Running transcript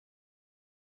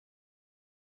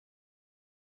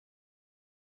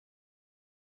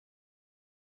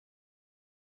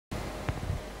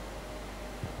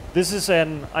This is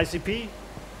an ICP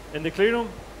in the clean room.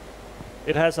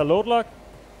 It has a load lock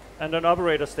and an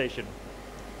operator station.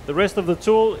 The rest of the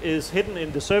tool is hidden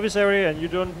in the service area, and you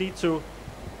don't need to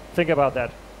think about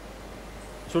that.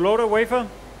 To load a wafer,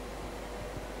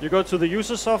 you go to the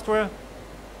user software,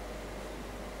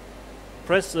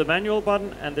 press the manual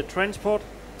button and the transport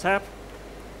tab.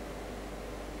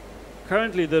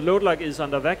 Currently the load lock is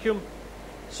under vacuum,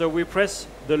 so we press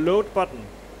the load button.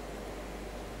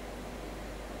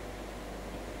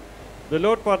 The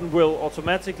load button will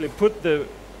automatically put the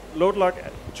load lock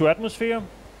to atmosphere.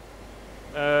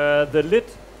 The lid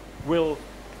will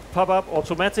pop up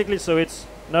automatically, so it's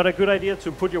not a good idea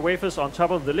to put your wafers on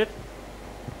top of the lid.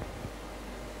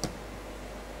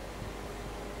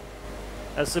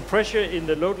 As the pressure in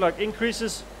the load lock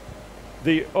increases,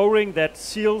 the O-ring that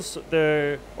seals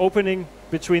the opening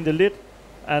between the lid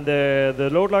and the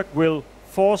load lock will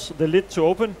force the lid to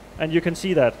open, and you can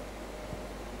see that.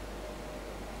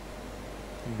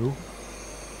 No.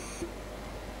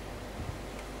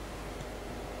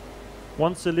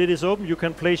 Once the lid is open, you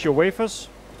can place your wafers.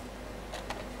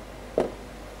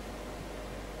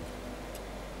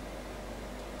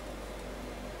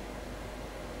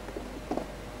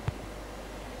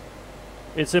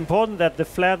 It's important that the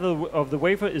flat of the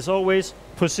wafer is always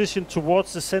positioned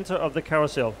towards the center of the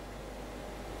carousel.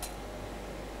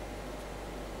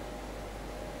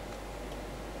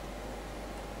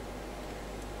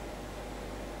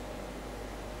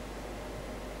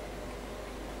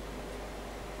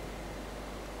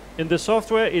 In the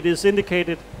software, it is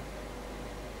indicated.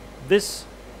 This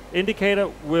indicator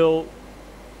will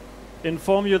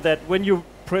inform you that when you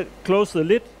close the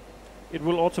lid, it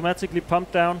will automatically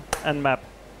pump down and map.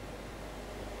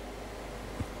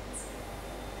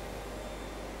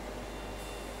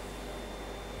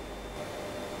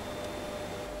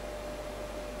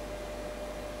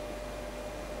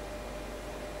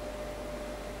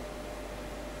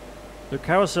 The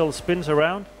carousel spins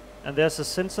around, and there's a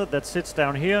sensor that sits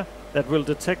down here that will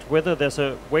detect whether there's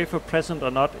a wafer present or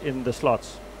not in the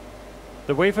slots.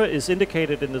 The wafer is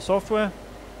indicated in the software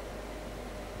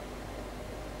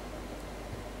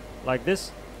like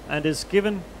this, and is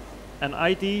given an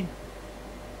ID.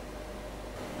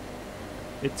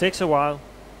 It takes a while.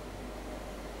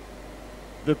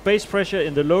 The base pressure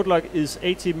in the load lock is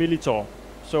 80 millitorr.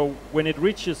 So when it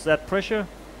reaches that pressure,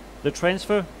 the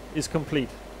transfer is complete.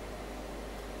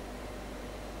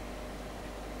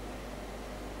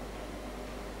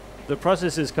 The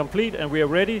process is complete, and we are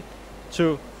ready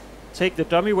to take the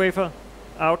dummy wafer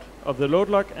out of the load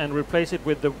lock and replace it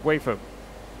with the wafer.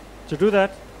 To do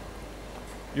that,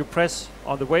 you press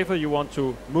on the wafer you want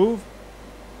to move,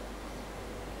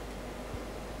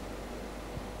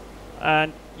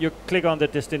 and you click on the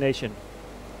destination.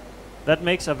 That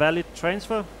makes a valid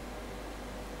transfer.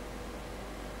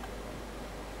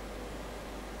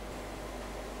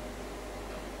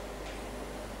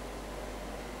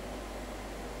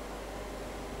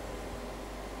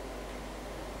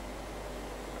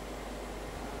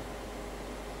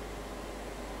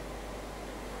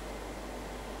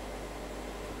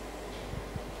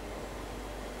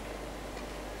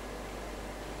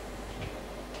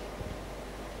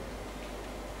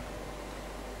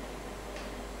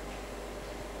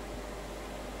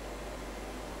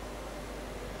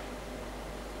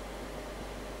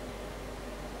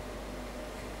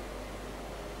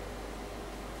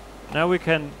 Now we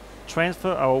can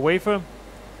transfer our wafer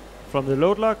from the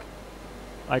load lock.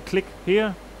 I click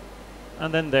here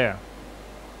and then there.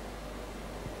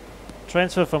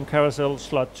 Transfer from carousel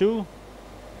slot 2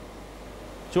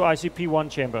 to ICP 1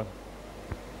 chamber.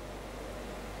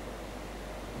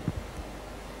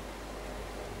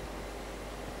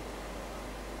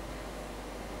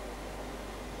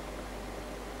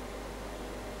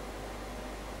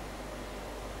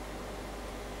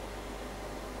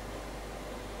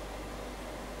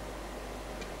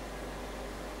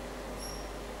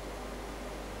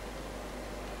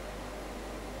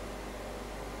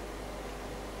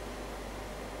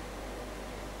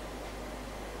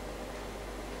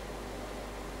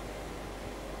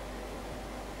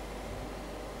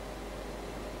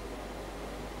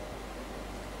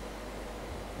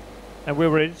 And we're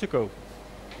ready to go.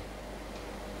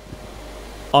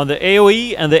 On the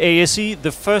AOE and the ASE,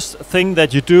 the first thing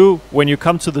that you do when you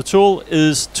come to the tool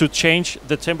is to change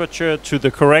the temperature to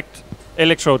the correct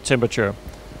electrode temperature.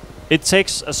 It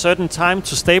takes a certain time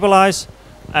to stabilize,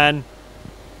 and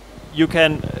you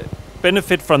can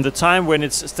benefit from the time when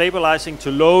it's stabilizing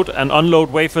to load and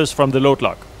unload wafers from the load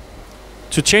lock.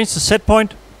 To change the set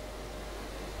point,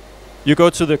 you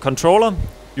go to the controller,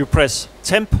 you press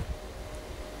temp,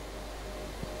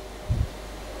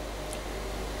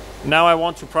 Now I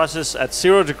want to process at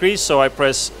 0 degrees, so I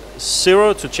press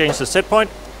 0 to change the set point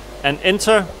and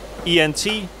enter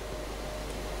ENT.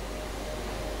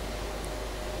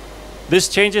 This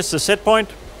changes the set point,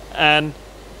 and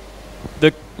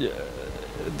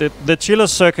the chiller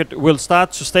circuit will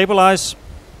start to stabilize.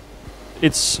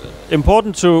 It's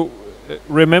important to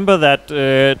remember that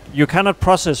you cannot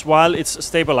process while it's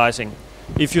stabilizing.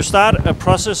 If you start a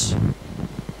process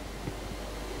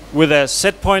with a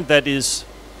set point that is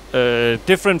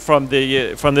different from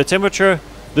the temperature,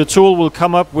 the tool will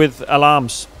come up with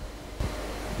alarms.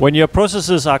 When your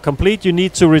processes are complete, you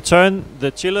need to return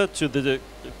the chiller to the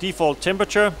default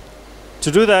temperature.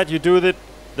 To do that, you do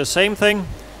the same thing.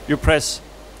 You press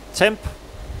temp,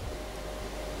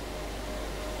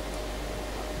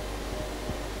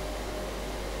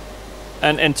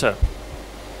 and enter.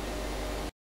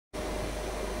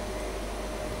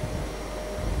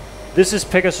 This is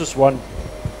Pegasus 1.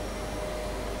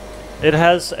 It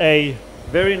has a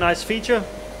very nice feature,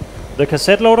 the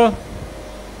cassette loader.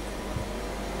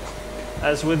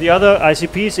 As with the other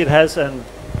ICPs, it has a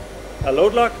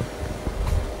load lock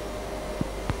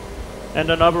and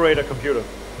an operator computer.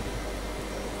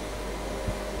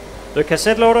 The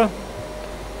cassette loader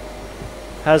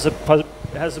has a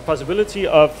possibility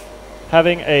of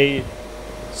having a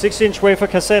 6-inch wafer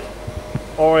cassette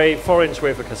or a 4-inch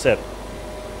wafer cassette.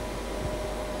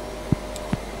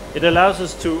 It allows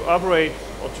us to operate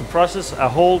or to process a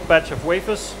whole batch of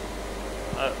wafers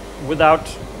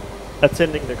without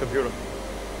attending the computer.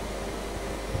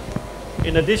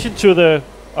 In addition to the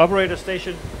operator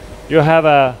station, you have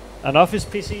an office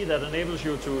PC that enables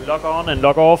you to log on and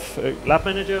log off Lab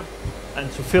Manager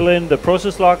and to fill in the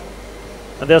process log.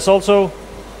 And there's also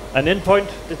an endpoint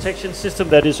detection system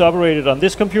that is operated on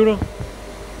this computer.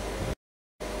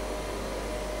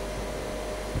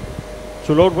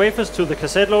 To load wafers to the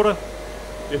cassette loader,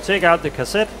 you take out the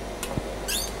cassette,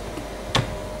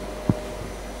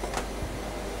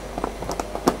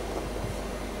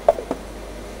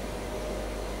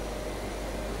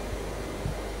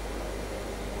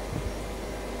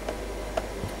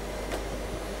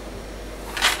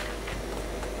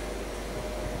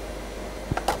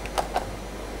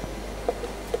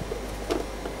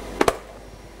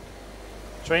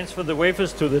 transfer the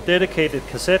wafers to the dedicated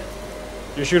cassette.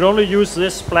 You should only use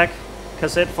this black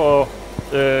cassette for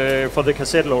the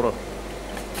cassette loader.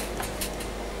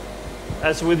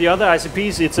 As with the other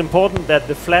ICPs, it's important that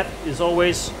the flat is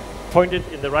always pointed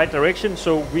in the right direction,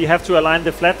 so we have to align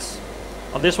the flats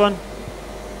on this one.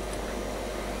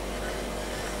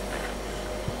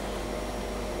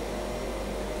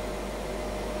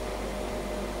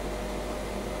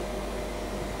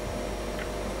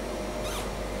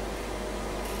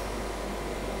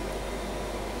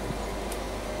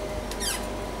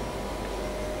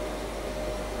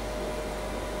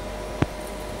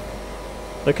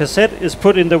 The cassette is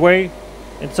put in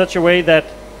such a way that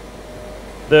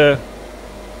the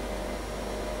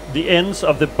ends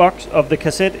of the box of the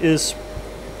cassette is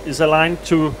aligned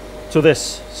to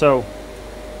this. So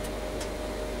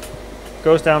it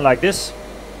goes down like this.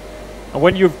 And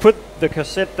when you put the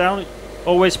cassette down,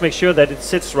 always make sure that it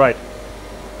sits right.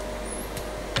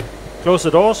 Close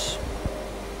the doors.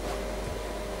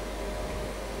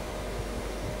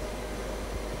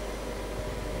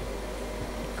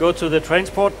 Go to the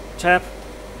Transport tab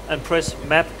and press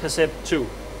Map Cassette 2.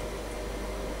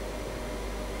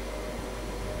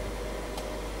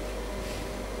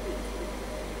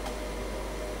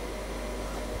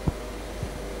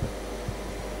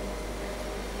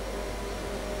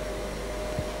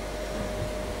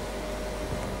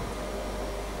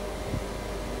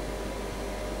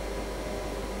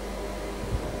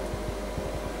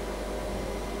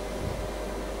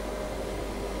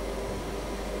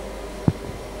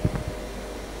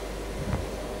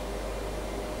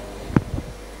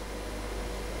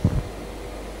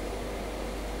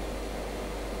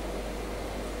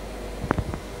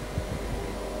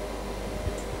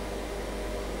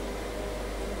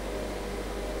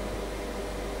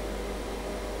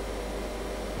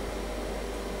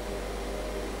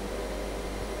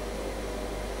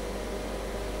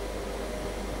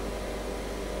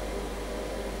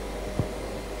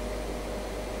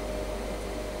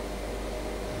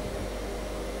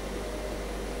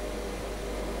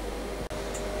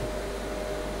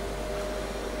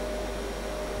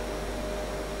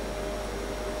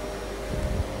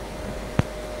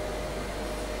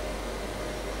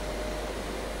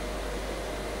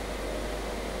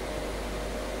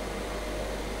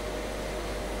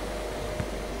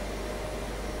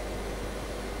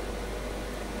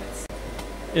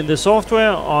 In the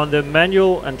software, on the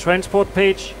manual and transport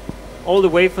page, all the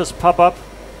wafers pop up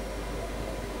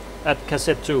at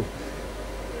cassette 2.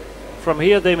 From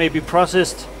here they may be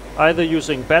processed either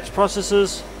using batch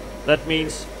processes, that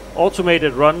means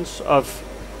automated runs of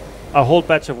a whole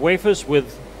batch of wafers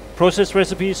with process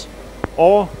recipes,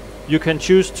 or you can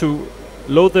choose to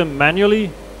load them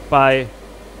manually by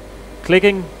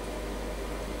clicking